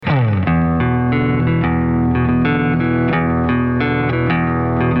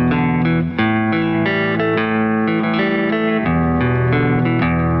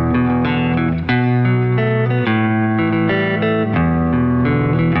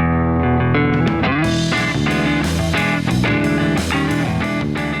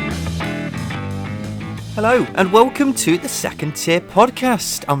Hello and welcome to the Second Tier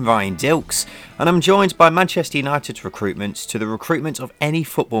Podcast. I'm Ryan Dilks and I'm joined by Manchester United's recruitment to the recruitment of any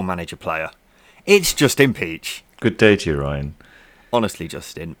Football Manager player. It's Justin Peach. Good day to you, Ryan. Honestly,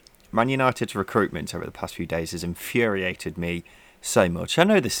 Justin, Man United's recruitment over the past few days has infuriated me so much. I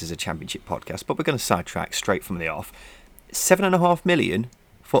know this is a Championship podcast, but we're going to sidetrack straight from the off. 7.5 million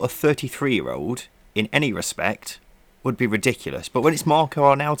for a 33-year-old in any respect would be ridiculous. But when it's Marko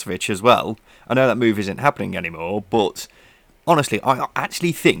Arnautovic as well, I know that move isn't happening anymore, but honestly, I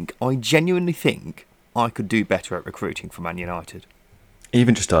genuinely think I could do better at recruiting for Man United.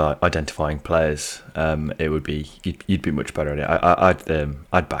 Even just identifying players, it would be you'd be much better at it.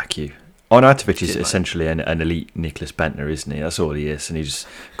 I'd back you. Arnautovic is essentially an elite Nicholas Bentner, isn't he? That's all he is, and he just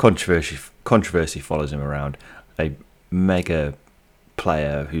controversy follows him around. A mega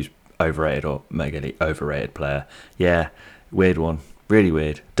player who's overrated or mega overrated player. Yeah, weird one. Really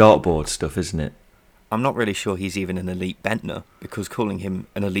weird. Dartboard stuff, isn't it? I'm not really sure he's even an elite Bentner, because calling him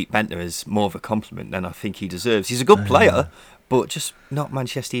an elite Bentner is more of a compliment than I think he deserves. He's a good player, but just not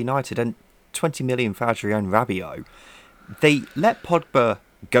Manchester United. And 20 million for Adrian Rabiot. They let Pogba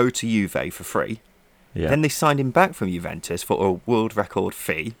go to Juve for free. Yeah. Then they signed him back from Juventus for a world record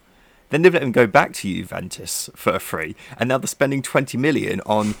fee. Then they've let him go back to Juventus for a free. And now they're spending 20 million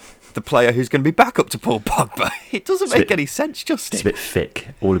on the player who's going to be back up to Paul Pogba. It doesn't make any sense, Justin. It's a bit thick.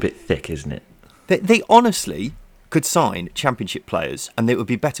 All a bit thick, isn't it? They honestly could sign Championship players and it would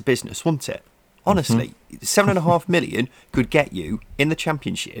be better business, wouldn't it? Honestly, 7.5 million could get you, in the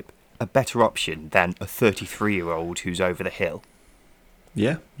Championship, a better option than a 33-year-old who's over the hill.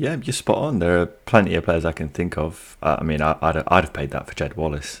 Yeah, you're spot on. There are plenty of players I can think of. I'd have paid that for Jed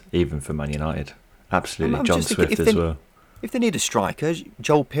Wallace, even for Man United. Absolutely. I'm John Swift as well. If they need a striker,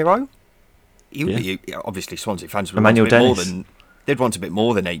 Joel Pirro, obviously Swansea fans would Emmanuel want a bit more Dennis. they'd want a bit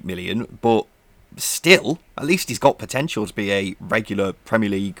more than 8 million, but still, at least he's got potential to be a regular Premier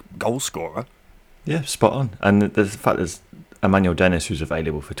League goal scorer. Yeah, spot on. And the fact there's Emmanuel Dennis who's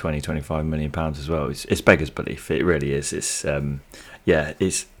available for 20-25 million pounds as well. It's beggars belief. It really is. It's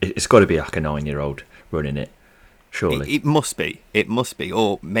got to be like a 9-year-old running it. Surely it must be. It must be,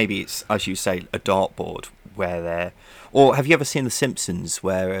 or maybe it's, as you say, a dartboard where they're. Or have you ever seen The Simpsons?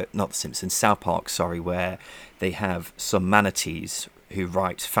 Where not The Simpsons, South Park. Sorry, where they have some manatees who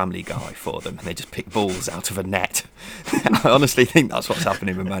write Family Guy for them and they just pick balls out of a net. I honestly think that's what's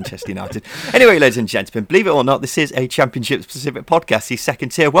happening with Manchester United. Anyway, ladies and gentlemen, believe it or not, this is a Championship-specific podcast, the Second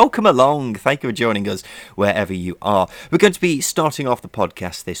Tier. Welcome along. Thank you for joining us wherever you are. We're going to be starting off the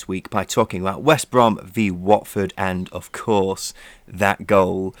podcast this week by talking about West Brom v Watford and, of course, that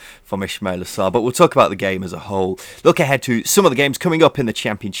goal from Ismaila Sarr. But we'll talk about the game as a whole. Look ahead to some of the games coming up in the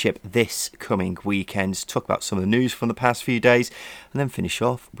Championship this coming weekend. Talk about some of the news from the past few days. And then finish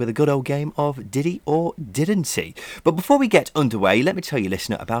off with a good old game of Did He or Didn't He? But before we get underway, let me tell you,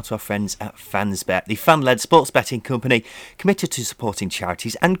 listener, about our friends at FansBet, the fan-led sports betting company committed to supporting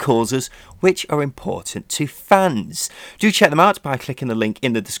charities and causes which are important to fans. Do check them out by clicking the link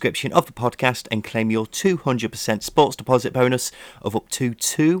in the description of the podcast and claim your 200% sports deposit bonus of up to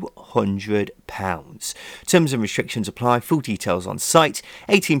 £200. Terms and restrictions apply. Full details on site.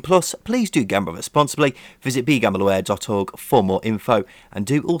 18 plus. Please do gamble responsibly. Visit begambleaware.org for more info, and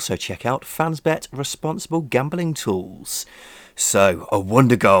do also check out FansBet responsible gambling tools. So, a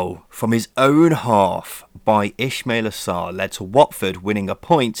wonder goal from his own half by Ismaila Sarr led to Watford winning a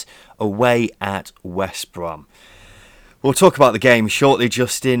point away at West Brom. We'll talk about the game shortly,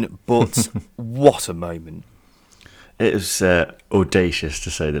 Justin, but what a moment. it was audacious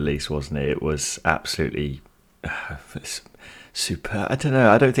to say the least, wasn't it? It was absolutely super. I don't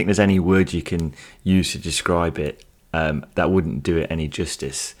know. I don't think there's any word you can use to describe it that wouldn't do it any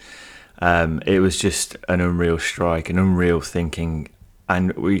justice. It was just an unreal strike, an unreal thinking,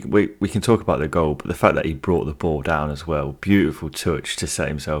 and we can talk about the goal, but the fact that he brought the ball down as well, beautiful touch to set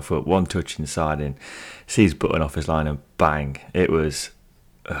himself up, one touch inside and sees Button off his line and bang, it was,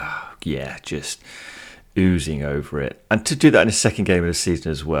 just oozing over it. And to do that in the second game of the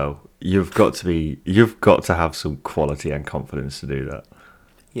season as well, you've got to have some quality and confidence to do that.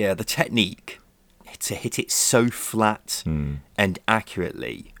 Yeah, the technique to hit it so flat and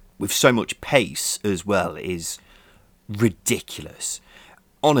accurately with so much pace as well is ridiculous.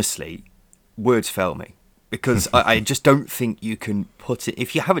 Honestly, words fail me, because I just don't think you can put it.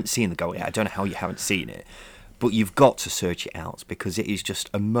 If you haven't seen the goal yet, I don't know how you haven't seen it, but you've got to search it out, because it is just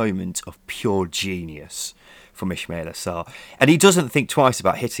a moment of pure genius from Ismaila Sarr. And he doesn't think twice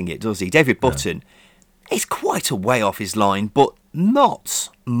about hitting it, does he? David Button is quite a way off his line, but not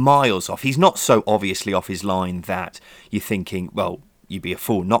miles off. He's not so obviously off his line that you're thinking, well, you'd be a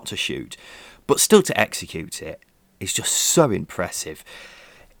fool not to shoot. but still to execute it is just so impressive.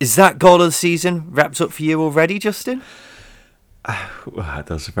 Is that goal of the season wrapped up for you already, Justin? That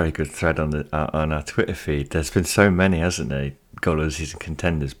was a very good thread on our Twitter feed. There's been so many, hasn't there, goal of the season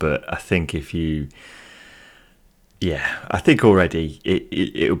contenders, but I think I think already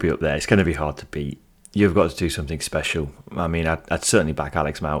it'll be up there. It's going to be hard to beat. You've got to do something special. I mean, I'd certainly back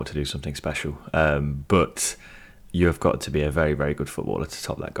Alex Mowat to do something special, but you've got to be a very, very good footballer to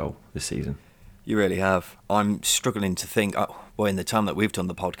top that goal this season. You really have. I'm struggling to think, well, in the time that we've done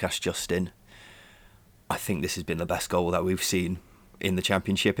the podcast, Justin, I think this has been the best goal that we've seen in the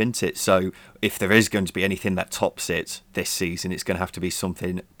Championship, isn't it? So if there is going to be anything that tops it this season, it's going to have to be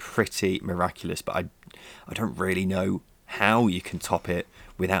something pretty miraculous. But I don't really know how you can top it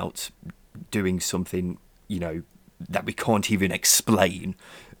without doing something, that we can't even explain.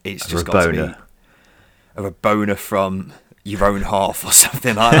 It's just got to be a Rabona from your own half or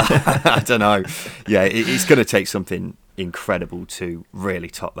something like that. I don't know. Yeah, it's going to take something incredible to really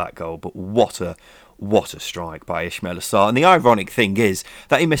top that goal. But what a strike by Ismaila Sarr. And the ironic thing is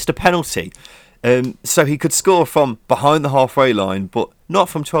that he missed a penalty. So he could score from behind the halfway line, but not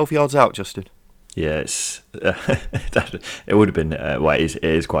from 12 yards out, Justin. Yeah, it would have been. It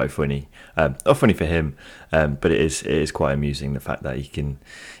is quite funny. Not funny for him, but it is quite amusing, the fact that he can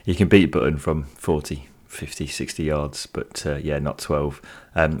beat Button from 40, 50, 60 yards, but not 12.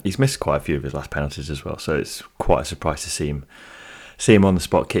 He's missed quite a few of his last penalties as well, so it's quite a surprise to see him on the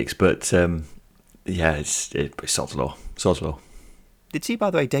spot kicks. But it's sod's law. Did see, by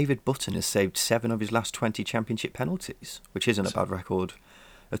the way, David Button has saved 7 of his last 20 Championship penalties, which isn't a bad record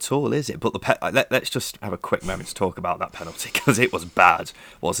at all, is it? But let's just have a quick moment to talk about that penalty, because it was bad,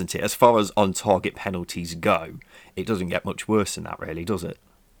 wasn't it? As far as on-target penalties go, it doesn't get much worse than that, really, does it?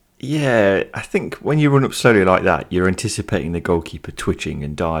 Yeah, I think when you run up slowly like that, you're anticipating the goalkeeper twitching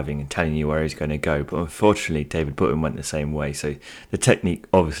and diving and telling you where he's going to go. But unfortunately, David Button went the same way, so the technique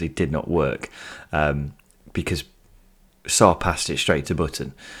obviously did not work, because Sarr passed it straight to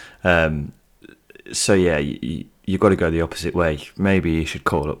Button. You've got to go the opposite way. Maybe you should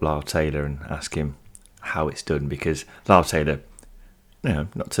call up Lyle Taylor and ask him how it's done, because Lyle Taylor,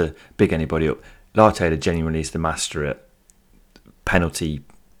 not to big anybody up, Lyle Taylor genuinely is the master at penalty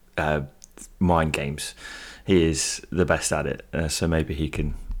mind games. He is the best at it, so maybe he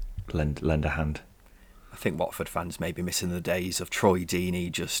can lend a hand. I think Watford fans may be missing the days of Troy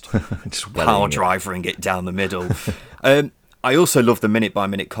Deeney just power driving it down the middle. I also love the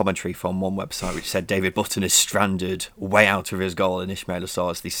minute-by-minute commentary from one website which said David Button is stranded way out of his goal and Ismaila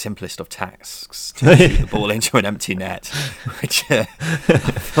Sarr is the simplest of tasks to shoot the ball into an empty net, which I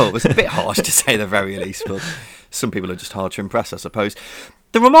thought was a bit harsh to say the very least, but some people are just hard to impress, I suppose.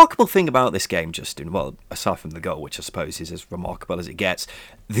 The remarkable thing about this game, Justin, well, aside from the goal, which I suppose is as remarkable as it gets,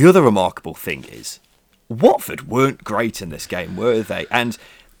 the other remarkable thing is Watford weren't great in this game, were they? And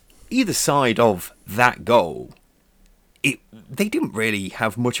either side of that goal, they didn't really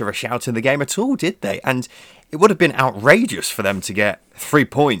have much of a shout in the game at all, did they? And it would have been outrageous for them to get 3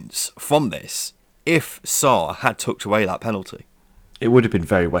 points from this if Sarr had tucked away that penalty. It would have been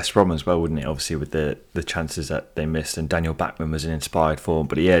very West Brom as well, wouldn't it? Obviously, with the chances that they missed, and Daniel Bachmann was in inspired form.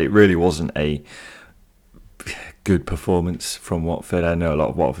 But yeah, it really wasn't a good performance from Watford. I know a lot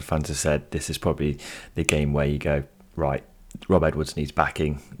of Watford fans have said this is probably the game where you go, right, Rob Edwards needs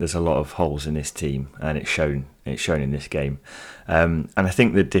backing. There's a lot of holes in this team, and it's shown in this game. And I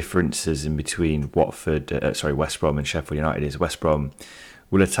think the differences in between West Brom and Sheffield United is West Brom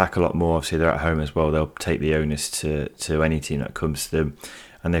will attack a lot more. Obviously, they're at home as well. They'll take the onus to any team that comes to them,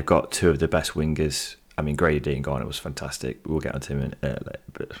 and they've got 2 of the best wingers. I mean, Grady Diangana was fantastic. We'll get onto him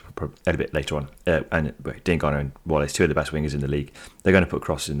a bit later on. And Diangana and Wallace, 2 of the best wingers in the league. They're going to put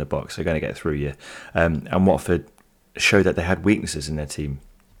crosses in the box. They're going to get through you. And Watford showed that they had weaknesses in their team.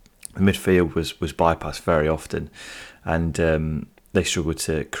 The midfield was bypassed very often, and they struggled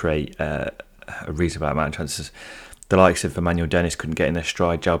to create a reasonable amount of chances. The likes of Emmanuel Dennis couldn't get in their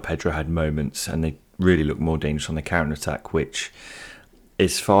stride. João Pedro had moments, and they really looked more dangerous on the counter-attack, which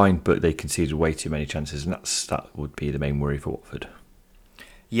is fine, but they conceded way too many chances, and that would be the main worry for Watford.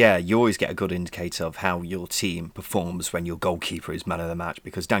 Yeah, you always get a good indicator of how your team performs when your goalkeeper is man of the match,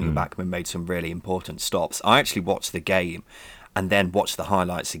 because Daniel Bachmann made some really important stops. I actually watched the game and then watched the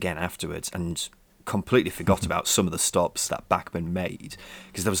highlights again afterwards and completely forgot about some of the stops that Bachmann made,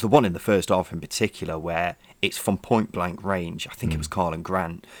 because there was the one in the first half in particular where it's from point blank range. I think it was Carlin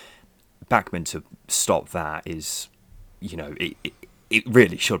Grant. Bachmann to stop that is, it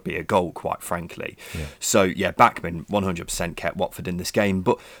really should be a goal, quite frankly. Yeah. So, yeah, Bachmann 100% kept Watford in this game,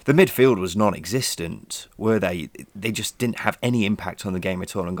 but the midfield was non-existent, were they? They just didn't have any impact on the game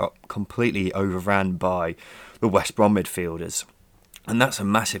at all and got completely overran by the West Brom midfielders. And that's a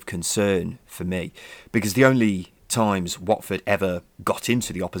massive concern for me, because the only times Watford ever got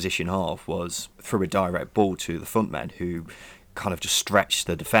into the opposition half was through a direct ball to the front men, who kind of just stretched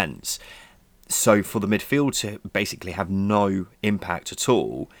the defence. So for the midfield to basically have no impact at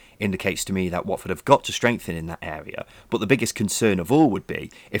all indicates to me that Watford have got to strengthen in that area. But the biggest concern of all would be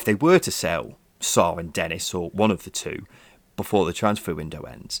if they were to sell Sarr and Dennis, or one of the two, before the transfer window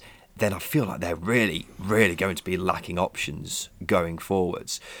ends, then I feel like they're really, really going to be lacking options going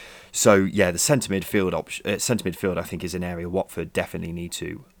forwards. So yeah, the centre midfield I think is an area Watford definitely need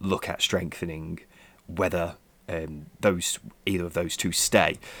to look at strengthening, whether either of those two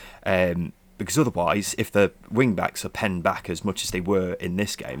stay. Because otherwise, if the wing-backs are penned back as much as they were in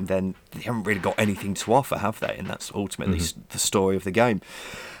this game, then they haven't really got anything to offer, have they? And that's ultimately the story of the game.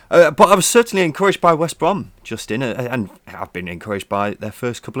 But I was certainly encouraged by West Brom, Justin, and I've been encouraged by their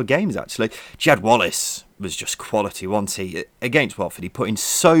first couple of games, actually. Jed Wallace was just quality, wasn't he? Against Watford, he put in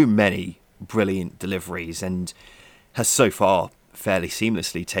so many brilliant deliveries and has so far fairly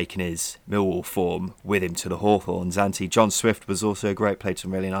seamlessly taken his Millwall form with him to the Hawthorns ante. John Swift was also a great, played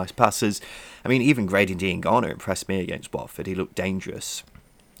some really nice passes. I mean, even Grady Diangana impressed me against Watford. He looked dangerous.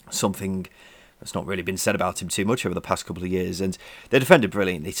 Something that's not really been said about him too much over the past couple of years. And they defended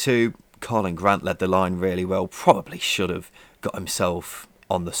brilliantly too. Colin Grant led the line really well. Probably should have got himself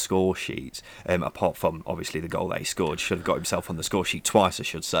on the score sheet, apart from obviously the goal that he scored. Should have got himself on the score sheet twice, I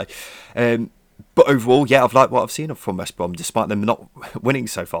should say. But overall, yeah, I've liked what I've seen from West Brom, despite them not winning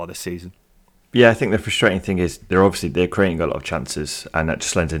so far this season. Yeah, I think the frustrating thing is they're creating a lot of chances, and that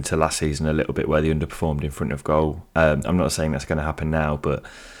just lends into last season a little bit where they underperformed in front of goal. I'm not saying that's going to happen now, but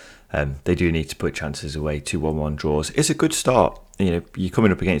they do need to put chances away. 2-1-1 draws. It's a good start. You're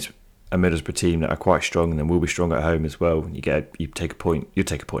coming up against a Middlesbrough team that are quite strong and then will be strong at home as well. You take a point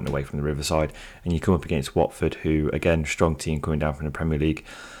away from the Riverside, and you come up against Watford, who again strong team coming down from the Premier League.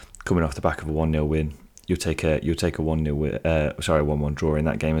 Coming off the back of a 1-0 win, you'll take a 1-1 draw in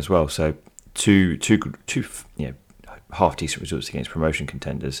that game as well. So two half decent results against promotion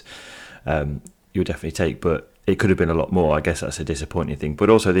contenders. You'll definitely take, but it could have been a lot more. I guess that's a disappointing thing, but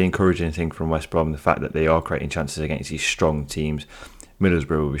also the encouraging thing from West Brom, the fact that they are creating chances against these strong teams.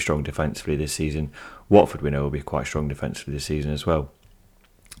 Middlesbrough will be strong defensively this season. Watford, we know, will be quite strong defensively this season as well.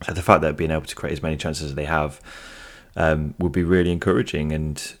 So the fact that being able to create as many chances as they have would be really encouraging,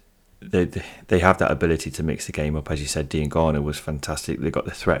 and they have that ability to mix the game up. As you said, Diangana was fantastic. They got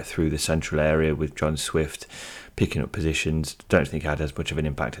the threat through the central area with John Swift picking up positions. Don't think he had as much of an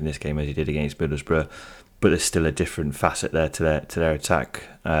impact in this game as he did against Middlesbrough, but there's still a different facet there to their attack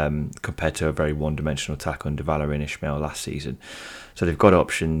compared to a very one-dimensional attack under Valérien Ismaël last season. So they've got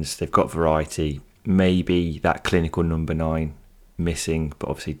options, they've got variety. Maybe that clinical number 9 missing, but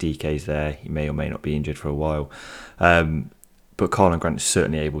obviously DK's there. He may or may not be injured for a while. But Colin Grant is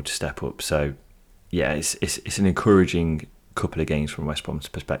certainly able to step up. So, yeah, it's an encouraging couple of games from West Brom's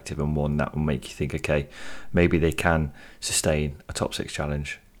perspective, and one that will make you think, okay, maybe they can sustain a top 6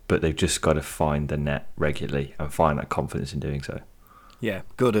 challenge, but they've just got to find the net regularly and find that confidence in doing so. Yeah,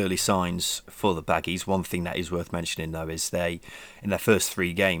 good early signs for the Baggies. One thing that is worth mentioning, though, is they, in their first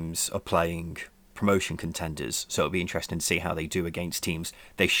 3 games, are playing promotion contenders, so it'll be interesting to see how they do against teams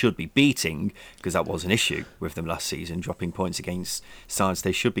they should be beating, because that was an issue with them last season, dropping points against sides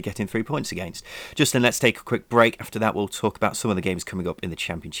they should be getting 3 points against. Justin, let's take a quick break. After that, we'll talk about some of the games coming up in the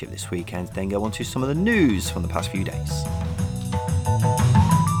Championship this weekend, then go on to some of the news from the past few days.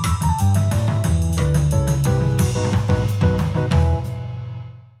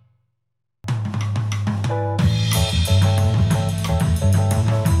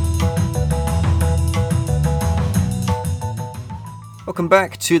 Welcome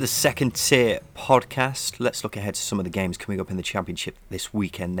back to the Second Tier podcast. Let's look ahead to some of the games coming up in the Championship this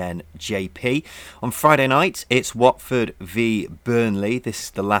weekend then, JP. On Friday night, it's Watford v Burnley. This is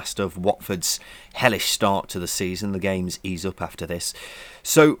the last of Watford's hellish start to the season. The games ease up after this.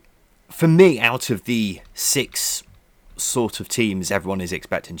 So, for me, out of the 6 sort of teams everyone is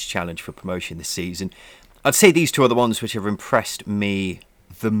expecting to challenge for promotion this season, I'd say these 2 are the ones which have impressed me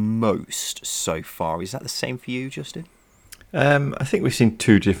the most so far. Is that the same for you, Justin? I think we've seen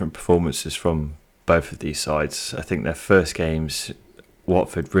 2 different performances from both of these sides. I think their first games,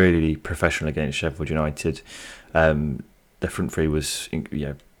 Watford really professional against Sheffield United. Their front 3 was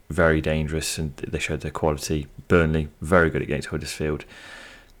very dangerous and they showed their quality. Burnley, very good against Huddersfield.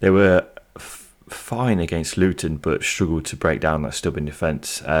 They were fine against Luton, but struggled to break down that stubborn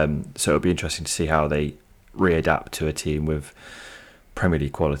defence. So it'll be interesting to see how they readapt to a team with Premier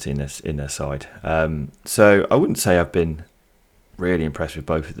League quality in their side. So I wouldn't say I've been really impressed with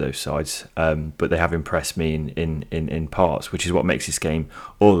both of those sides, but they have impressed me in parts, which is what makes this game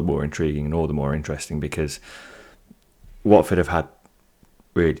all the more intriguing and all the more interesting, because Watford have had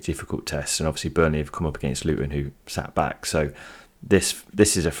really difficult tests, and obviously Burnley have come up against Luton, who sat back. So this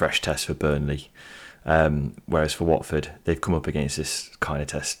is a fresh test for Burnley, whereas for Watford they've come up against this kind of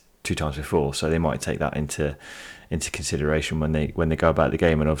test 2 times before, so they might take that into consideration when they go about the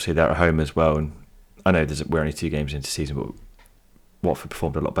game. And obviously they're at home as well, and I know we're only 2 games into the season, but Watford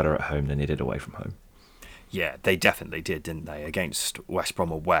performed a lot better at home than they did away from home. Yeah, they definitely did, didn't they? Against West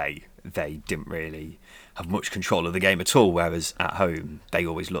Brom away, they didn't really have much control of the game at all, whereas at home, they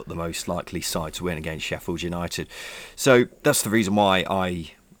always looked the most likely side to win against Sheffield United. So that's the reason why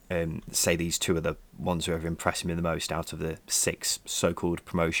I say these 2 are the ones who have impressed me the most out of the 6 so-called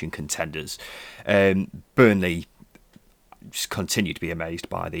promotion contenders. Burnley, just continue to be amazed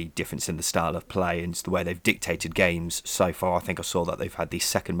by the difference in the style of play and the way they've dictated games so far. I think I saw that they've had the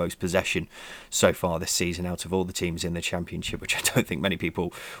second most possession so far this season out of all the teams in the Championship, which I don't think many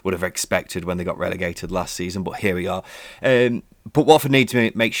people would have expected when they got relegated last season, but here we are. But Watford need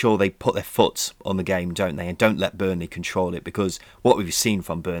to make sure they put their foot on the game, don't they? And don't let Burnley control it, because what we've seen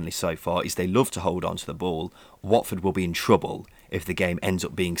from Burnley so far is they love to hold on to the ball. Watford will be in trouble if the game ends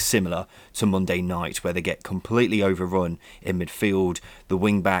up being similar to Monday night, where they get completely overrun in midfield. The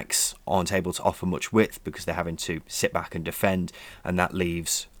wing-backs aren't able to offer much width because they're having to sit back and defend, and that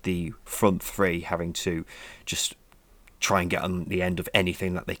leaves the front 3 having to just try and get on the end of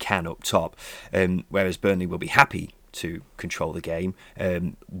anything that they can up top. Whereas Burnley will be happy to control the game.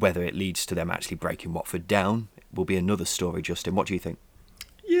 Whether it leads to them actually breaking Watford down will be another story. Justin, what do you think?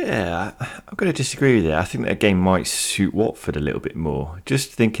 Yeah, I'm going to disagree with you. I think that a game might suit Watford a little bit more.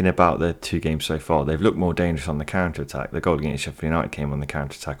 Just thinking about the 2 games so far, they've looked more dangerous on the counter-attack. The goal against Sheffield United came on the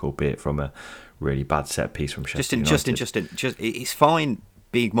counter-attack, albeit from a really bad set piece from Sheffield United. Justin, it's fine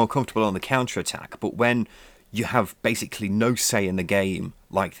being more comfortable on the counter-attack, but when you have basically no say in the game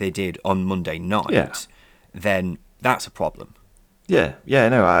like they did on Monday night, then that's a problem. Yeah,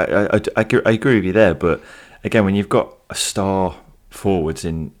 no, I agree with you there. But again, when you've got a star forwards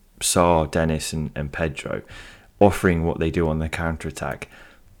in Sarr, Dennis and Pedro offering what they do on the counter-attack,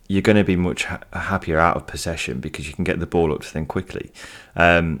 you're going to be much happier out of possession because you can get the ball up to them quickly.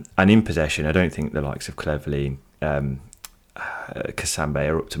 And in possession, I don't think the likes of Cleverley and Kassambe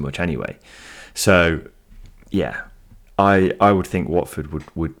are up to much anyway. So, yeah, I would think Watford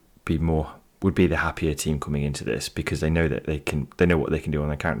would be the happier team coming into this, because they know that they know what they can do on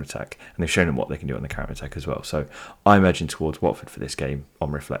the counter-attack, and they've shown them what they can do on the counter-attack as well. So I'm edging towards Watford for this game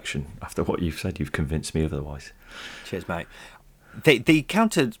on reflection. After what you've said, you've convinced me otherwise. Cheers, mate. They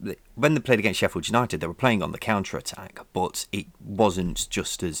countered when they played against Sheffield United. They were playing on the counter-attack, but it wasn't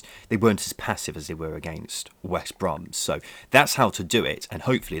they weren't as passive as they were against West Brom. So that's how to do it, and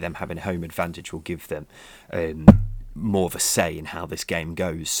hopefully them having home advantage will give them more of a say in how this game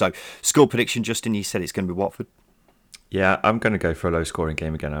goes. So, score prediction, Justin, you said it's going to be Watford? Yeah, I'm going to go for a low-scoring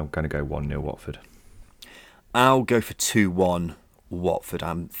game again. I'm going to go 1-0 Watford. I'll go for 2-1 Watford.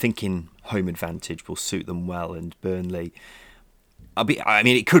 I'm thinking home advantage will suit them well, and Burnley...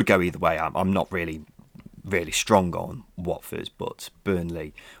 it could go either way. I'm not really strong on Watford, but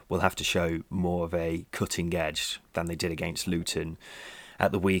Burnley will have to show more of a cutting edge than they did against Luton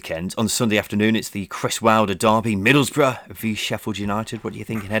at the weekend. On Sunday afternoon, it's the Chris Wilder derby, Middlesbrough v Sheffield United. What are you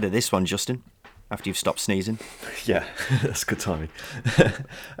thinking ahead of this one, Justin, after you've stopped sneezing? Yeah, that's good timing.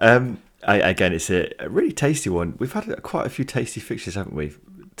 Again, it's a really tasty one. We've had quite a few tasty fixtures, haven't we,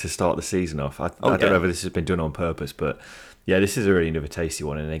 to start the season off? I don't know whether this has been done on purpose, but yeah, this is a really another tasty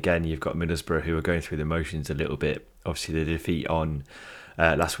one. And again, you've got Middlesbrough, who are going through the motions a little bit. Obviously, the defeat on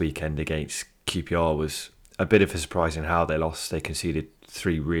last weekend against QPR was a bit of a surprise in how they lost. They conceded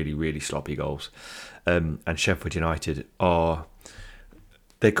 3 really, really sloppy goals. And Sheffield United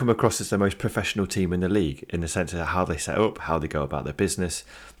they come across as the most professional team in the league in the sense of how they set up, how they go about their business.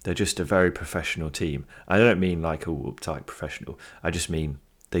 They're just a very professional team. I don't mean like a uptight professional. I just mean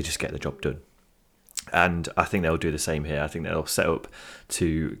they just get the job done. And I think they'll do the same here. I think they'll set up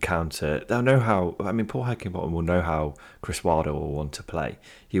to counter. They'll know how. Paul Heckingbottom will know how Chris Wilder will want to play.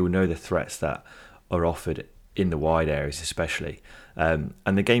 He will know the threats that are offered in the wide areas, especially. And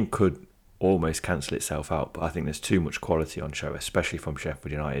the game could almost cancel itself out. But I think there's too much quality on show, especially from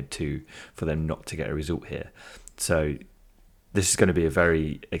Sheffield United, for them not to get a result here. So this is going to be a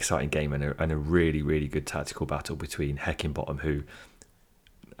very exciting game and a really, really good tactical battle between Heckingbottom, who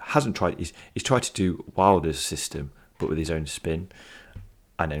hasn't tried. He's tried to do Wilder's system, but with his own spin.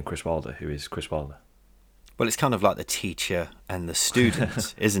 And then Chris Wilder, who is Chris Wilder. Well, it's kind of like the teacher and the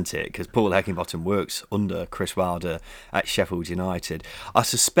student, isn't it? Because Paul Heckingbottom works under Chris Wilder at Sheffield United. I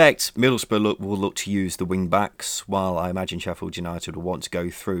suspect Middlesbrough will look to use the wing-backs, while I imagine Sheffield United will want to go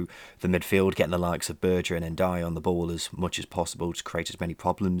through the midfield, getting the likes of Berger and Ndiaye on the ball as much as possible to create as many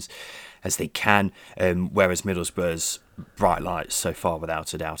problems as they can, whereas Middlesbrough's bright lights so far,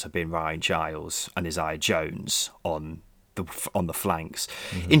 without a doubt, have been Ryan Giles and Isaiah Jones on the flanks.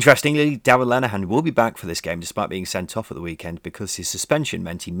 Mm-hmm. Interestingly, Darragh Lenihan will be back for this game despite being sent off at the weekend because his suspension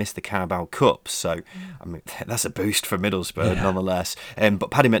meant he missed the Carabao Cup. So, I mean, that's a boost for Middlesbrough nonetheless. But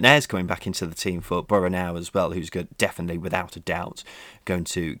Paddy McNair's coming back into the team for Borough now as well, who's definitely, without a doubt, going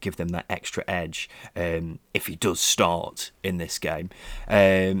to give them that extra edge if he does start in this game.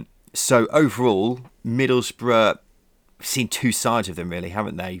 So overall, Middlesbrough, seen two sides of them, really,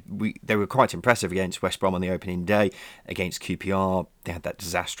 haven't they? They were quite impressive against West Brom on the opening day. Against QPR, they had that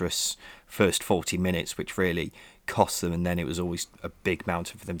disastrous first 40 minutes, which really cost them, and then it was always a big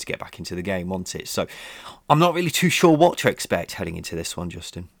mountain for them to get back into the game, wasn't it? So I'm not really too sure what to expect heading into this one,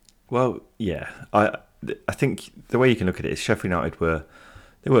 Justin. Well, yeah, I think the way you can look at it is Sheffield United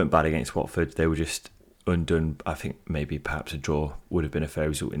they weren't bad against Watford. They were just undone. I think maybe perhaps a draw would have been a fair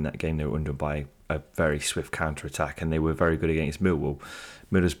result in that game. They were undone by a very swift counter-attack, and they were very good against Millwall.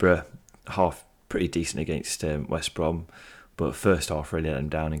 Middlesbrough, half pretty decent against West Brom, but first half really let them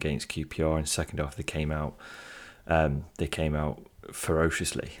down against QPR, and second half they came out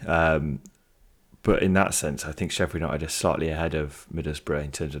ferociously. But in that sense, I think Sheffield United are slightly ahead of Middlesbrough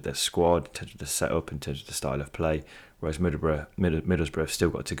in terms of their squad, in terms of the setup, in terms of the style of play, whereas Middlesbrough have still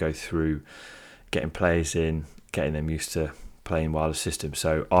got to go through getting players in, getting them used to playing Wilder's system.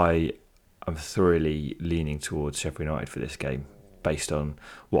 So I'm thoroughly leaning towards Sheffield United for this game based on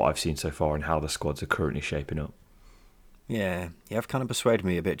what I've seen so far and how the squads are currently shaping up. Yeah, you've kind of persuaded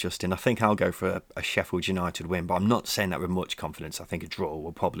me a bit, Justin. I think I'll go for a Sheffield United win, but I'm not saying that with much confidence. I think a draw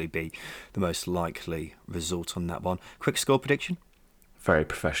will probably be the most likely result on that one. Quick score prediction? Very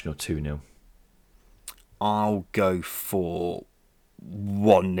professional, 2-0. I'll go for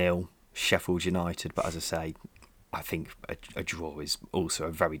 1-0 Sheffield United, but as I say, I think a draw is also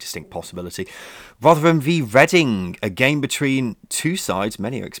a very distinct possibility. Rotherham v Reading, a game between two sides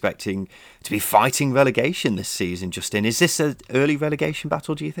many are expecting to be fighting relegation this season, Justin. Is this an early relegation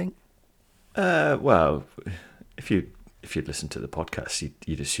battle, do you think? Well, if you'd listened to the podcast,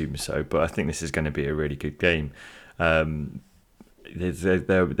 you'd assume so, but I think this is going to be a really good game. There'll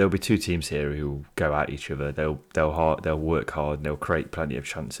be two teams here who will go at each other. They'll work hard and they'll create plenty of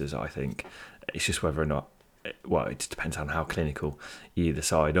chances, I think. It's just whether or not, well, it just depends on how clinical either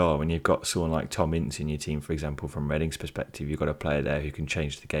side are. When you've got someone like Tom Ince in your team, for example, from Reading's perspective, you've got a player there who can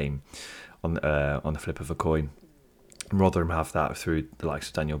change the game on the flip of a coin. And Rotherham have that through the likes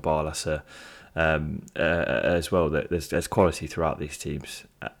of Daniel Barlaser as well. There's quality throughout these teams.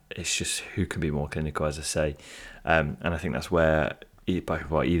 It's just who can be more clinical, as I say, and I think that's where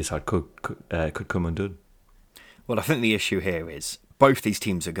either side could come undone. Well, I think the issue here is both these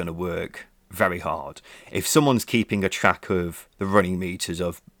teams are going to work very hard. If someone's keeping a track of the running meters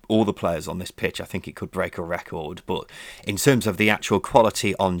of all the players on this pitch, I think it could break a record. But in terms of the actual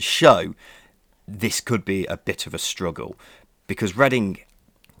quality on show, this could be a bit of a struggle because Reading,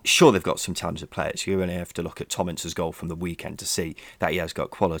 sure, they've got some talented players. You only have to look at Tom Ince's goal from the weekend to see that he has got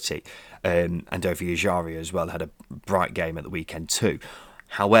quality. And Ovie Ejaria as well had a bright game at the weekend too.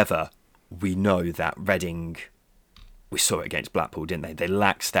 However, we know that Reading, we saw it against Blackpool, didn't they? They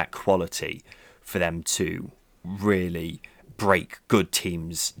lacked that quality for them to really break good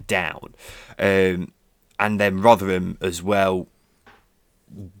teams down. And then Rotherham as well,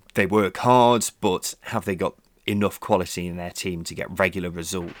 they work hard, but have they got enough quality in their team to get regular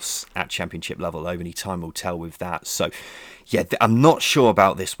results at championship level? Only time will tell with that. So, yeah, I'm not sure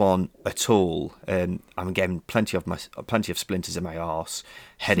about this one at all. I'm getting plenty of splinters in my arse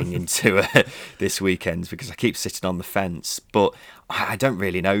heading into this weekend because I keep sitting on the fence. But I don't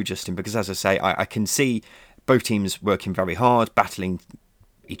really know, Justin, because as I say, I can see both teams working very hard, battling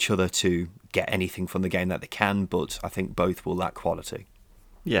each other to get anything from the game that they can. But I think both will lack quality.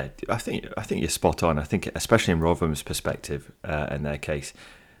 Yeah, I think you're spot on. I think, especially in Rotherham's perspective, in their case,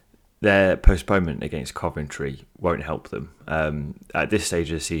 their postponement against Coventry won't help them. At this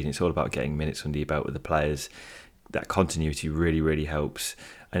stage of the season, it's all about getting minutes under your belt with the players. That continuity really, really helps,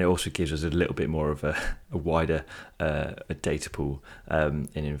 and it also gives us a little bit more of a wider a data pool, in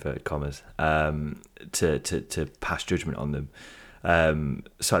inverted commas, to pass judgment on them.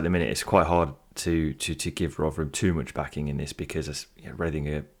 So at the minute, it's quite hard to give Rotherham too much backing in this because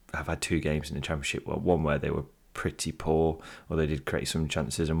Reading have had 2 games in the Championship. Well, one where they were pretty poor, or they did create some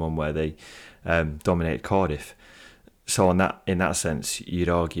chances, and one where they dominated Cardiff. So in that sense, you'd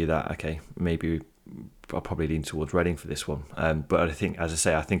argue that maybe I'll probably lean towards Reading for this one. But I think, as I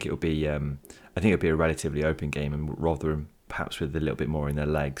say, I think it'll be a relatively open game, and Rotherham, perhaps with a little bit more in their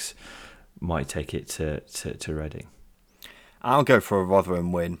legs, might take it to Reading. I'll go for a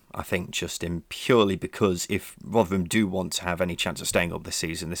Rotherham win, I think, Justin, purely because if Rotherham do want to have any chance of staying up this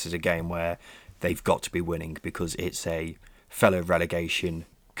season, this is a game where they've got to be winning because it's a fellow relegation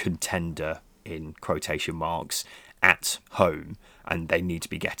contender, in quotation marks, at home, and they need to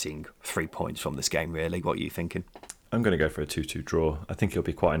be getting 3 points from this game, really. What are you thinking? I'm going to go for a 2-2 draw. I think it'll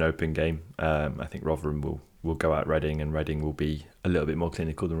be quite an open game. I think Rotherham will go at Reading, and Reading will be a little bit more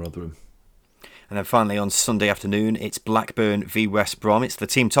clinical than Rotherham. And then finally on Sunday afternoon, it's Blackburn v West Brom. It's the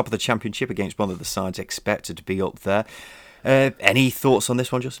team top of the Championship against one of the sides expected to be up there. Any thoughts on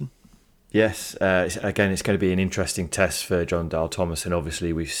this one, Justin? Yes, it's going to be an interesting test for John Dale Thomas, and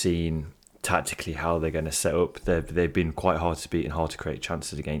obviously we've seen tactically how they're going to set up. They've been quite hard to beat and hard to create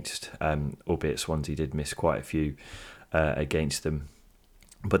chances against, albeit Swansea did miss quite a few against them.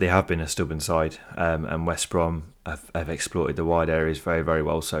 But they have been a stubborn side, and West Brom have exploited the wide areas very, very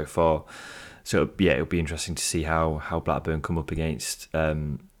well so far. So it'll be interesting to see how Blackburn come up against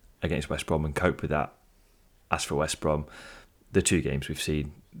West Brom and cope with that. As for West Brom, the 2 games we've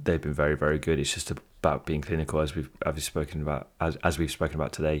seen, they've been very, very good. It's just about being clinical, as we've spoken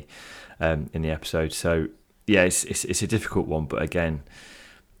about today in the episode. So yeah, it's a difficult one, but again,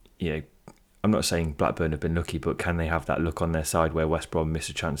 I'm not saying Blackburn have been lucky, but can they have that luck on their side where West Brom missed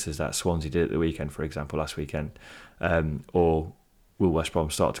the chances that Swansea did at the weekend, for example, last weekend, or will West Brom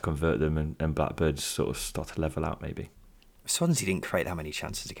start to convert them and Blackburn sort of start to level out maybe? Swansea didn't create that many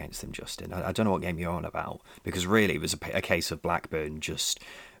chances against them, Justin. I don't know what game you're on about, because really it was a case of Blackburn just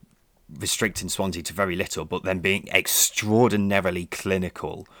restricting Swansea to very little, but then being extraordinarily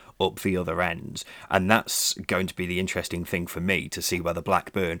clinical up the other end. And that's going to be the interesting thing for me to see whether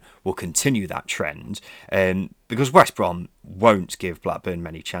Blackburn will continue that trend. Because West Brom won't give Blackburn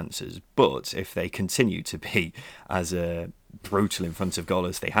many chances, but if they continue to be as brutal in front of goal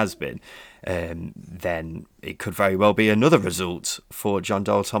as they has been, then it could very well be another result for John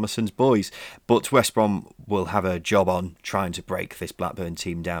Dale Thomason's boys. But West Brom will have a job on trying to break this Blackburn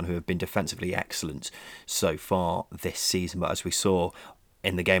team down, who have been defensively excellent so far this season. But as we saw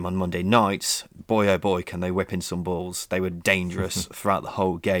in the game on Monday night, boy oh boy, can they whip in some balls. They were dangerous throughout the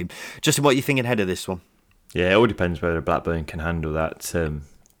whole game. Justin, what are you thinking ahead of this one? Yeah, it all depends whether Blackburn can handle that,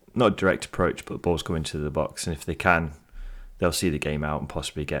 not direct approach, but balls come into the box. And if they can, they'll see the game out and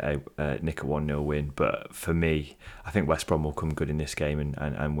possibly get a 1-0 win. But for me, I think West Brom will come good in this game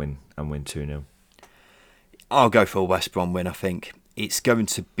and win 2-0. I'll go for a West Brom win, I think. It's going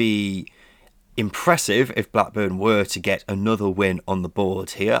to be impressive if Blackburn were to get another win on the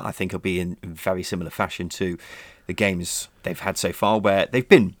board here. I think it'll be in very similar fashion to the games they've had so far, where they've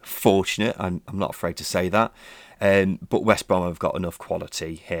been fortunate. I'm not afraid to say that. But West Brom have got enough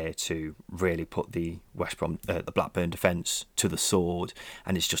quality here to really put the Blackburn defence to the sword,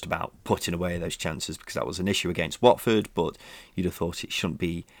 and it's just about putting away those chances, because that was an issue against Watford, but you'd have thought it shouldn't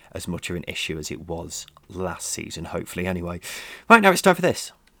be as much of an issue as it was last season, hopefully anyway. Right, now it's time for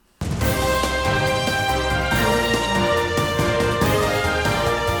this.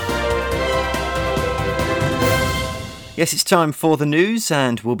 Yes, it's time for the news,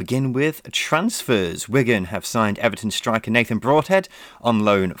 and we'll begin with transfers. Wigan have signed Everton striker Nathan Broadhead on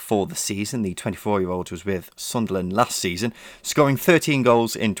loan for the season. The 24-year-old was with Sunderland last season, scoring 13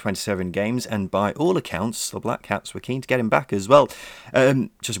 goals in 27 games, and by all accounts, the Black Cats were keen to get him back as well.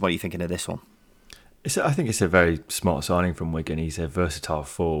 Just what are you thinking of this one? I think it's a very smart signing from Wigan. He's a versatile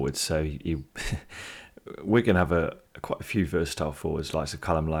forward, so Wigan have quite a few versatile forwards, like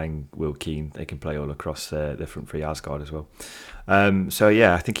Callum Lang, Will Keane. They can play all across their front three, Asgard as well. So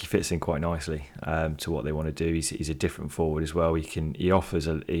yeah, I think he fits in quite nicely to what they want to do. He's a different forward as well. He offers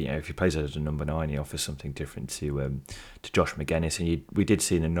if he plays as a number 9, he offers something different to Josh McGuinness. And we did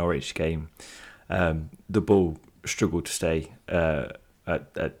see in the Norwich game, the ball struggled to stay at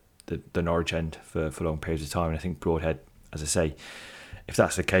the Norwich end for long periods of time. And I think Broadhead, as I say, if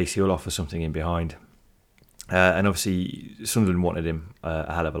that's the case, he'll offer something in behind. And obviously, Sunderland wanted him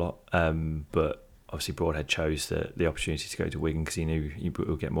a hell of a lot, but obviously Broadhead chose the opportunity to go to Wigan because he knew he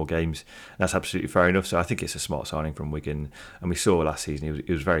would get more games. And that's absolutely fair enough. So I think it's a smart signing from Wigan. And we saw last season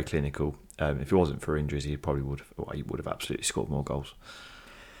he was very clinical. If it wasn't for injuries, he would have absolutely scored more goals.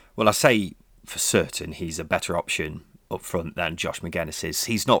 Well, I say for certain he's a better option up front than Josh McGuinness is.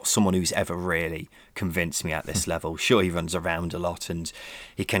 He's not someone who's ever really convinced me at this level. Sure, he runs around a lot and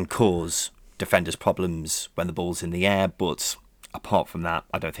he can cause defenders problems when the ball's in the air, but apart from that,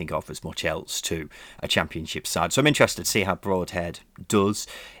 I don't think it offers much else to a championship side. So I'm interested to see how Broadhead does.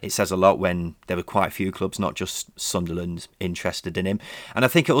 It says a lot when there were quite a few clubs, not just Sunderland, interested in him. And I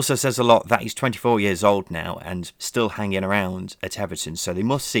think it also says a lot that he's 24 years old now and still hanging around at Everton. So they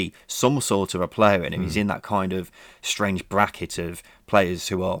must see some sort of a player in him. He's in that kind of strange bracket of players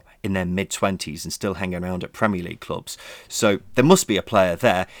who are in their mid-20s and still hanging around at Premier League clubs. So there must be a player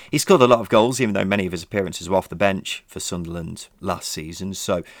there. He scored a lot of goals, even though many of his appearances were off the bench for Sunderland last season.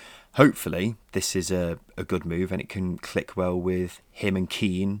 So hopefully this is a good move and it can click well with him and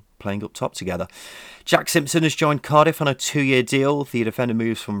Keane playing up top together. Jack Simpson has joined Cardiff on a 2-year deal. The defender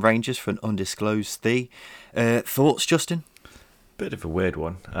moves from Rangers for an undisclosed fee. Thoughts, Justin? Bit of a weird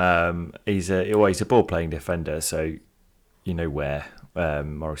one. He's a ball-playing defender, so you know where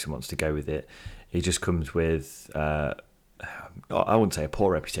Morrison wants to go with it. He just comes with, I wouldn't say a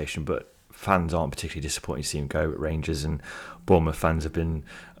poor reputation, but fans aren't particularly disappointed to see him go at Rangers, and Bournemouth fans have been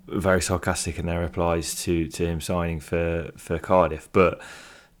very sarcastic in their replies to him signing for Cardiff. But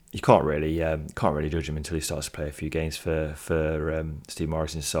you can't really judge him until he starts to play a few games for Steve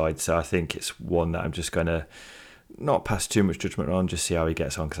Morrison's side. So I think it's one that I'm just going to not pass too much judgment on, just see how he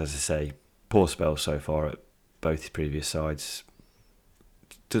gets on, because as I say, poor spell so far at both his previous sides.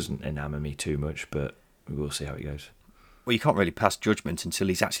 Doesn't enamour me too much, but we'll see how it goes. Well, you can't really pass judgment until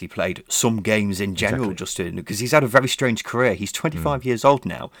he's actually played some games in general, Exactly. Justin, because he's had a very strange career. He's 25 years old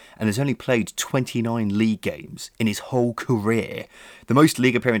now and has only played 29 league games in his whole career. The most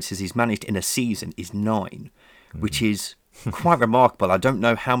league appearances he's managed in a season is 9, which is quite remarkable. I don't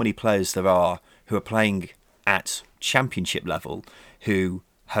know how many players there are who are playing at championship level who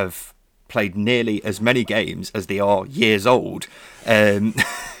have played nearly as many games as they are years old,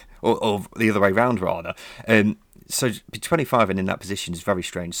 or the other way round rather. So to be 25 and in that position is very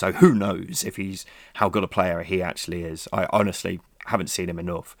strange. So who knows how good a player he actually is. I honestly haven't seen him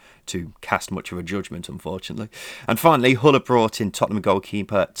enough to cast much of a judgment, unfortunately. And finally, Hull have brought in Tottenham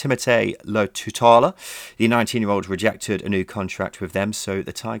goalkeeper Timothée Lotutala. The 19-year-old rejected a new contract with them, so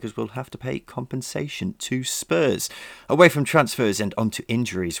the Tigers will have to pay compensation to Spurs. Away from transfers and onto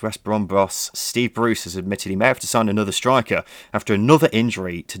injuries, West Brom boss Steve Bruce has admitted he may have to sign another striker after another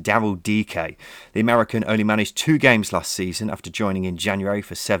injury to Daryl Dike. The American only managed 2 games last season after joining in January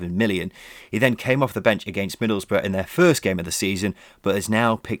for $7 million. He then came off the bench against Middlesbrough in their first game of the season, but has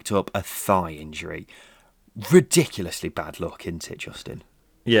now picked up a thigh injury. Ridiculously bad luck, isn't it, Justin?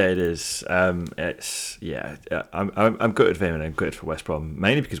 Yeah, it is. I'm gutted for him and I'm gutted for West Brom,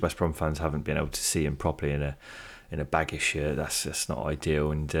 mainly because West Brom fans haven't been able to see him properly in a baggy shirt. That's not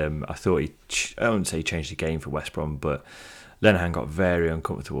ideal. And I thought I wouldn't say he changed the game for West Brom, but Lenihan got very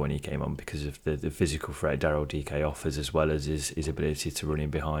uncomfortable when he came on because of the physical threat Daryl Dike offers, as well as his ability to run in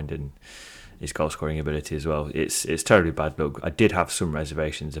behind and his goal scoring ability as well. It's terribly bad luck. I did have some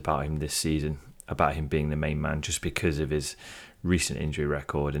reservations about him this season, about him being the main man, just because of his recent injury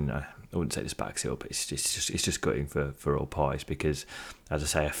record, and I wouldn't say this backs it up. It's just gutting for all parties, because, as I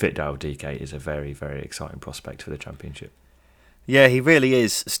say, a fit Daryl Dike is a very, very exciting prospect for the Championship. Yeah, he really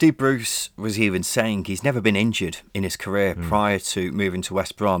is. Steve Bruce was even saying he's never been injured in his career prior to moving to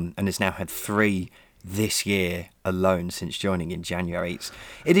West Brom, and has now had 3 this year alone since joining in January.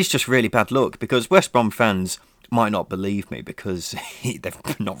 It is just really bad luck, because West Brom fans might not believe me because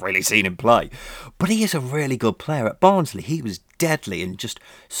they've not really seen him play, but he is a really good player. At Barnsley, he was deadly and just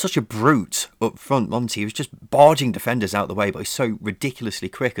such a brute up front, wasn't he? He was just barging defenders out the way, but he's so ridiculously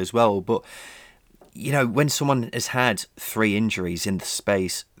quick as well. But you know, when someone has had 3 injuries in the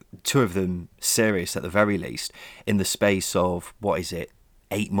space, 2 of them serious at the very least, in the space of,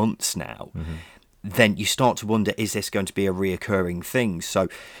 8 months now, then you start to wonder, is this going to be a reoccurring thing? So,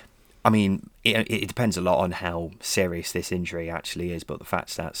 I mean, it depends a lot on how serious this injury actually is, but the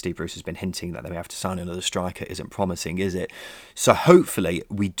fact that Steve Bruce has been hinting that they may have to sign another striker isn't promising, is it? So hopefully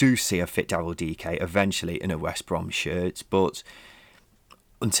we do see a fit Daryl Dike eventually in a West Brom shirt, but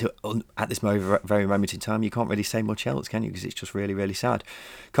at this very moment in time, you can't really say much else, can you? Because it's just really, really sad.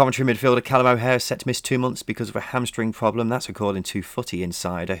 Coventry midfielder Callum O'Hare is set to miss 2 months because of a hamstring problem. That's according to Footy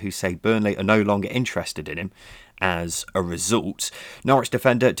Insider, who say Burnley are no longer interested in him as a result. Norwich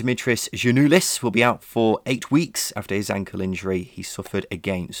defender Dimitris Giannoulis will be out for 8 weeks after his ankle injury he suffered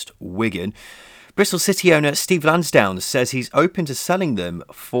against Wigan. Bristol City owner Steve Lansdowne says he's open to selling them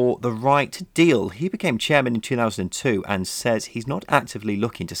for the right deal. He became chairman in 2002 and says he's not actively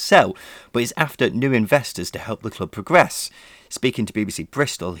looking to sell, but is after new investors to help the club progress. Speaking to BBC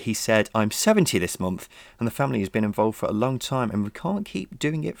Bristol, he said, "I'm 70 this month and the family has been involved for a long time and we can't keep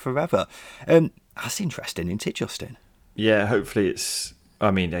doing it forever." That's interesting, isn't it, Justin? Yeah, hopefully it's...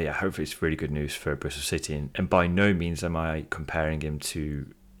 hopefully it's really good news for Bristol City. And by no means am I comparing him to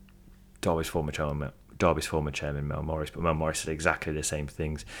Derby's former chairman, Mel Morris, but Mel Morris said exactly the same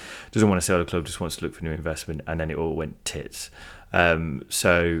things. Doesn't want to sell the club, just wants to look for new investment, and then it all went tits.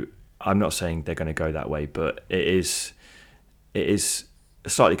 So I'm not saying they're going to go that way, but it is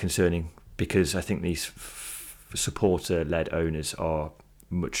slightly concerning because I think these supporter-led owners are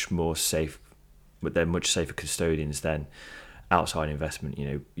much more safe, but they're much safer custodians than outside investment. You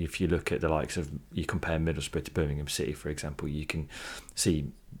know, if you look at the likes of, you compare Middlesbrough to Birmingham City, for example, you can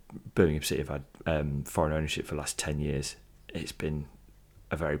see Birmingham City have had foreign ownership for the last 10 years. It's been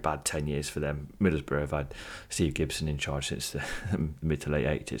a very bad 10 years for them. Middlesbrough have had Steve Gibson in charge since the mid to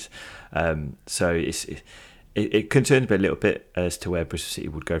late 80s. So it concerns me a little bit as to where Bristol City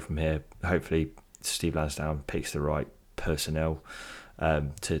would go from here. Hopefully Steve Lansdowne picks the right personnel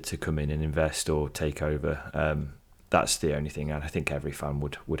to come in and invest or take over. That's the only thing, and I think every fan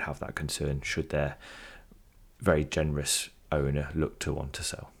would have that concern should their very generous owner look to want to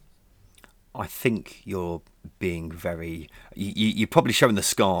sell. I think you're being very... You're probably showing the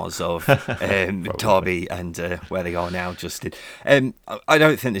scars of Derby and where they are now, Justin. I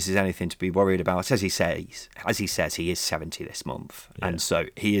don't think this is anything to be worried about. As he says, he is 70 this month, and so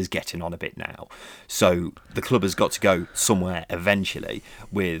he is getting on a bit now. So the club has got to go somewhere eventually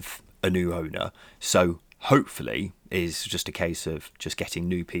with a new owner. So hopefully is just a case of just getting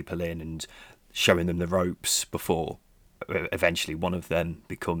new people in and showing them the ropes before eventually one of them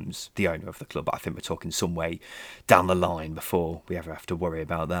becomes the owner of the club. I think we're talking some way down the line before we ever have to worry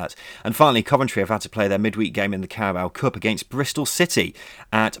about that. And finally, Coventry have had to play their midweek game in the Carabao Cup against Bristol City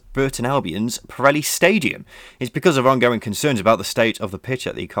at Burton Albion's Pirelli Stadium. It's because of ongoing concerns about the state of the pitch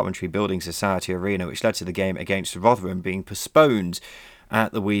at the Coventry Building Society Arena, which led to the game against Rotherham being postponed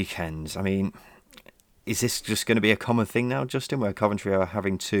at the weekend. I mean, is this just going to be a common thing now, Justin, where Coventry are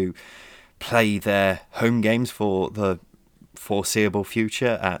having to play their home games for the foreseeable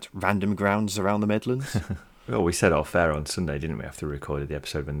future at random grounds around the Midlands? Well, we said off air on Sunday, didn't we, after we recorded the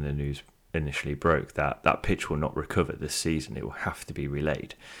episode when the news initially broke, that pitch will not recover this season. It will have to be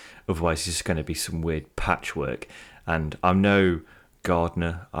relayed. Otherwise, it's just going to be some weird patchwork. And I'm no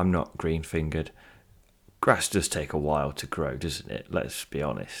gardener. I'm not green-fingered. Grass does take a while to grow, doesn't it? Let's be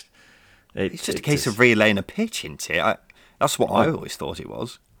honest. It's just a case of relaying a pitch, isn't it? That's what I always thought it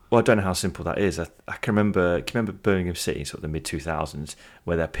was. Well, I don't know how simple that is. I can remember Birmingham City, sort of the mid-2000s,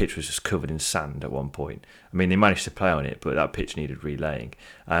 where their pitch was just covered in sand at one point. I mean, they managed to play on it, but that pitch needed relaying.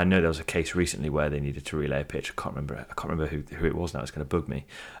 I know there was a case recently where they needed to relay a pitch. I can't remember who it was now. It's going to bug me.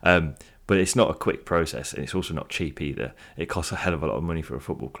 But it's not a quick process, and it's also not cheap either. It costs a hell of a lot of money for a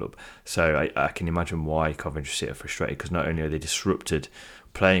football club. So I can imagine why Coventry City are frustrated, because not only are they disrupted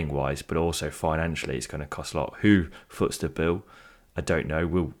playing-wise, but also financially it's going to cost a lot. Who foots the bill? I don't know.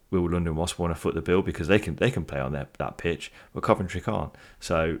 Will London Wasps want to foot the bill because they can play on that pitch, but Coventry can't.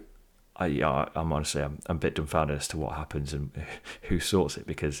 So I'm honestly I'm a bit dumbfounded as to what happens and who sorts it,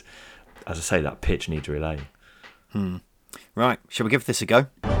 because, as I say, that pitch needs relaying. Right, shall we give this a go?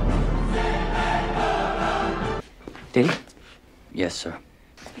 Did he? Yes, sir.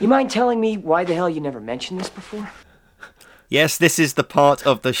 You mind telling me why the hell you never mentioned this before? Yes, this is the part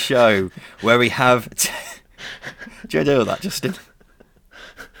of the show where we have... Do you enjoy that, Justin?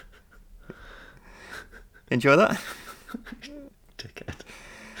 Enjoy that? Dickhead.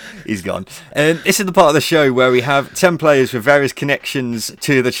 He's gone. This is the part of the show where we have 10 players with various connections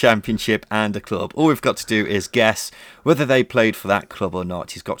to the Championship and a club. All we've got to do is guess whether they played for that club or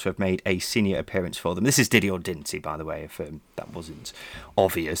not. He's got to have made a senior appearance for them. This is Did He or Didn't He, by the way, if that wasn't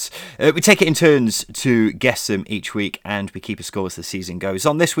obvious. We take it in turns to guess them each week, and we keep a score as the season goes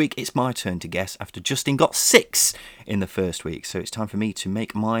on. This week, it's my turn to guess after Justin got 6 in the first week. So it's time for me to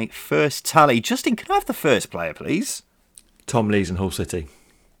make my first tally. Justin, can I have the first player, please? Tom Lees and Hull City.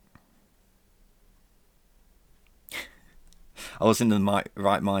 I was in the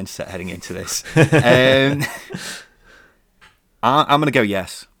right mindset heading into this. I'm going to go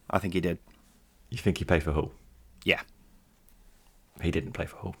yes. I think he did. You think he played for Hull? Yeah. He didn't play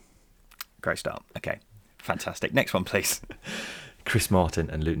for Hull. Great start. Okay. Fantastic. Next one, please. Chris Martin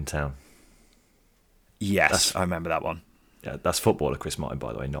and Luton Town. Yes, I remember that one. Yeah, that's footballer Chris Martin,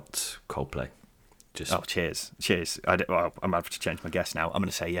 by the way, not Coldplay. Oh, cheers. I'm about to change my guess now. I'm going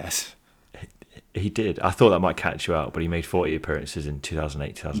to say yes. He did. I thought that might catch you out, but he made 40 appearances in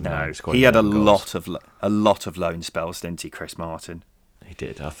 2008, 2009. No, he had a lot of loan spells, didn't he, Chris Martin? He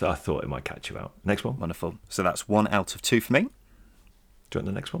did. I thought it might catch you out. Next one. Wonderful. So that's 1 out of 2 for me. Do you want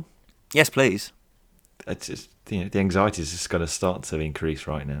the next one? Yes, please. It's just, the anxiety is just going to start to increase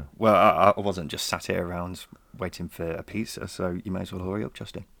right now. Well, I wasn't just sat here around waiting for a pizza, so you may as well hurry up,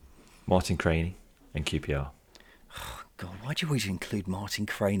 Justin. Martin Craney and QPR. God, why do you always include Martin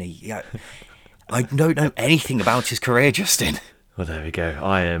Craney? Yeah, I don't know anything about his career, Justin. Well, there we go.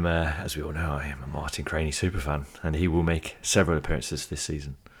 I am, as we all know, I am a Martin Craney superfan, and he will make several appearances this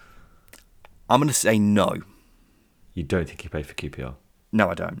season. I'm going to say no. You don't think he played for QPR? No,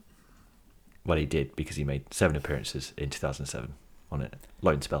 I don't. Well, he did, because he made 7 appearances in 2007 on a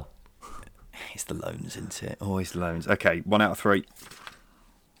loan spell. It's the loans, isn't it? Always the loans. Okay, 1 out of 3.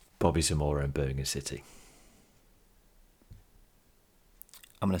 Bobby Zamora and Birmingham City.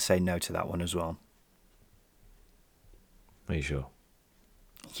 I'm going to say no to that one as well. Are you sure?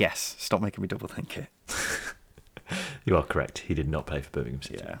 Yes, stop making me double think it. You are correct. He did not play for Birmingham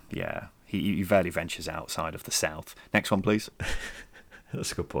City. Yeah. He rarely ventures outside of the south. Next one, please.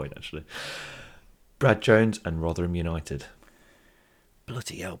 That's a good point, actually. Brad Jones and Rotherham United.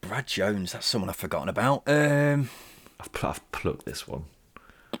 Bloody hell, Brad Jones. That's someone I've forgotten about. I've plucked this one.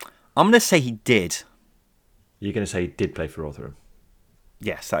 I'm going to say he did. You're going to say he did play for Rotherham?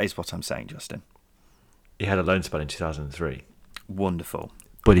 Yes, that is what I'm saying, Justin. He had a loan spell in 2003. Wonderful.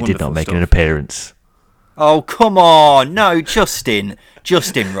 But he did Wonderful not make stuff. an appearance. Oh, come on. No, Justin.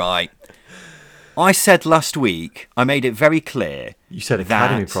 Justin, right. I said last week, I made it very clear. You said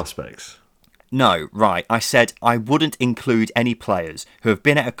academy prospects. No, right. I said I wouldn't include any players who have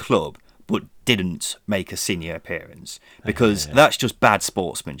been at a club but didn't make a senior appearance because that's just bad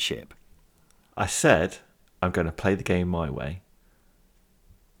sportsmanship. I said I'm going to play the game my way,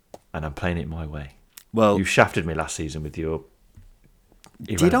 and I'm playing it my way. Well, you shafted me last season with your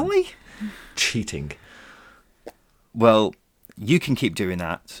did I? Cheating. Well, you can keep doing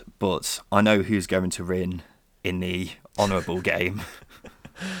that, but I know who's going to win in the honourable game.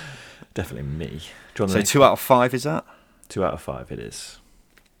 Definitely me. Do you want So 2 out of 5 is that? 2 out of 5 it is.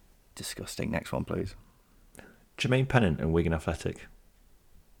 Disgusting. Next one, please. Jermaine Pennant and Wigan Athletic.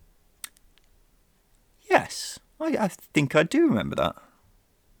 Yes, I think I do remember that.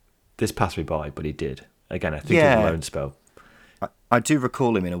 This passed me by, but he did. Again, I think it was a loan spell. I do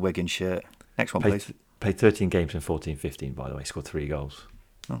recall him in a Wigan shirt. Next one, please. Played 13 games in 14-15, by the way. Scored 3 goals.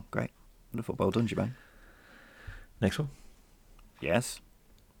 Oh, great. Wonderful. Well done, Jermaine. Next one. Yes.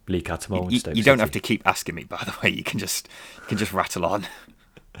 Lee Cattermole and Stoke You don't City. have to keep asking me, by the way. You can just rattle on.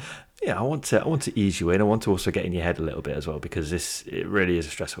 Yeah, I want to ease you in. I want to also get in your head a little bit as well because it really is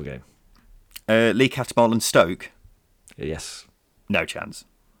a stressful game. Lee Cattermole and Stoke? Yes. No chance.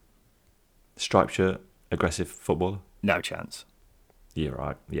 Striped shirt, aggressive footballer? No chance. You're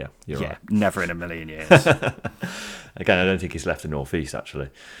right. Yeah, you're right. Never in a million years. Again, I don't think he's left the North East, actually.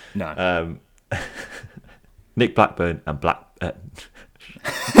 No. Nick Blackburn and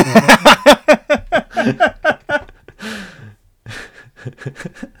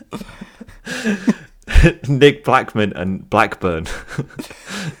Nick Blackman and Blackburn.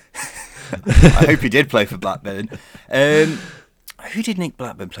 I hope he did play for Blackburn. Who did Nick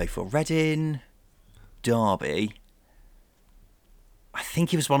Blackburn play for? Reading, Derby. I think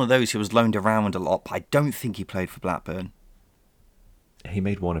he was one of those who was loaned around a lot, but I don't think he played for Blackburn. He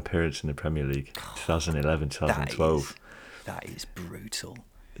made 1 appearance in the Premier League, 2011, 2012. That is brutal.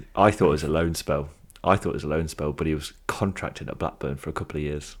 I thought it was a loan spell. But he was contracted at Blackburn for a couple of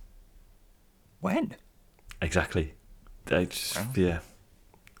years. When? Exactly. Yeah,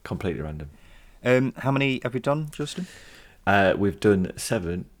 completely random. How many have we done, Justin? We've done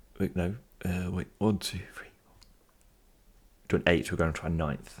 7. Wait, 1, 2, 3. Done 8. We're going to try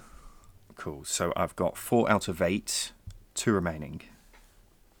 9th. Cool. So I've got 4 out of 8. 2 remaining.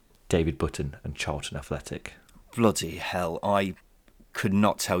 David Button and Charlton Athletic. Bloody hell! I could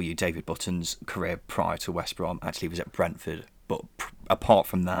not tell you David Button's career prior to West Brom. Actually, he was at Brentford, but apart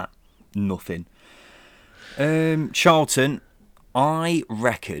from that, nothing. Charlton, I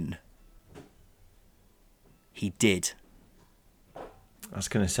reckon he did. I was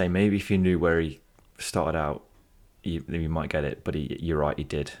going to say, maybe if you knew where he started out, you might get it, but you're right, he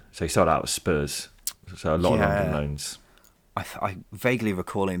did. So he started out at Spurs, so a lot of London loans. I vaguely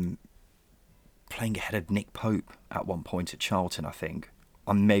recall him playing ahead of Nick Pope at one point at Charlton, I think.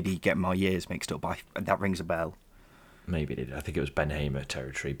 I'm maybe getting my years mixed up, but that rings a bell. Maybe it did. I think it was Ben Hamer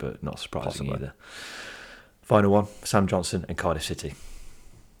territory, but not surprising Possibly. either. Final one, Sam Johnson and Cardiff City.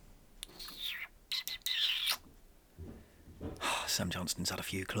 Sam Johnston's had a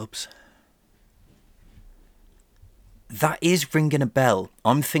few clubs. That is ringing a bell.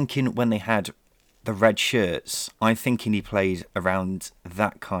 I'm thinking when they had the red shirts, I'm thinking he played around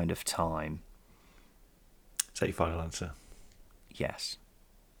that kind of time. Is that your final answer? Yes.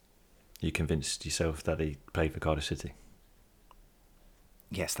 You convinced yourself that he played for Cardiff City.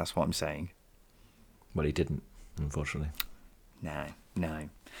 Yes, that's what I'm saying. Well, he didn't, unfortunately. No.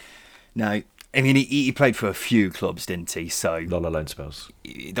 I mean, he played for a few clubs, didn't he? So A lot of loan spells.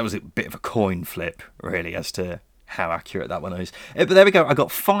 that was a bit of a coin flip, really, as to how accurate that one is. But there we go. I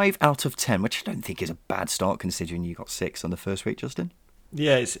got 5 out of 10, which I don't think is a bad start considering you got 6 on the first week, Justin.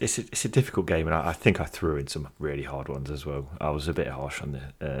 Yeah, it's a difficult game, and I think I threw in some really hard ones as well. I was a bit harsh on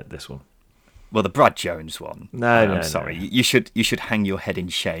this one. Well, the Brad Jones one. No, I'm sorry. no. You should hang your head in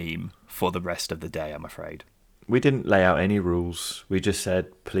shame for the rest of the day, I'm afraid. We didn't lay out any rules. We just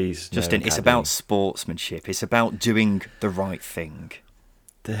said, please. Justin, it's about sportsmanship. It's about doing the right thing.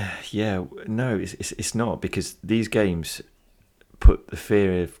 It's not, because these games put the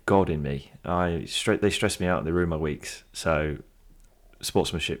fear of God in me. They stress me out in the room my weeks. So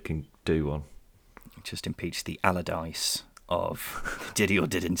sportsmanship can do one. Just impeach the Allardyce of did he or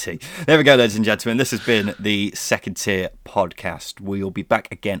didn't he? There we go, ladies and gentlemen. This has been the Second Tier Podcast. We'll be back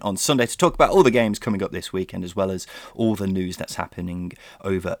again on Sunday to talk about all the games coming up this weekend, as well as all the news that's happening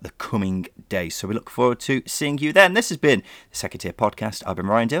over the coming days. So we look forward to seeing you then. This has been the Second Tier Podcast. I've been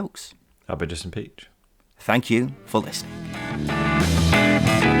Ryan Dilks. I've been Justin Peach. Thank you for listening.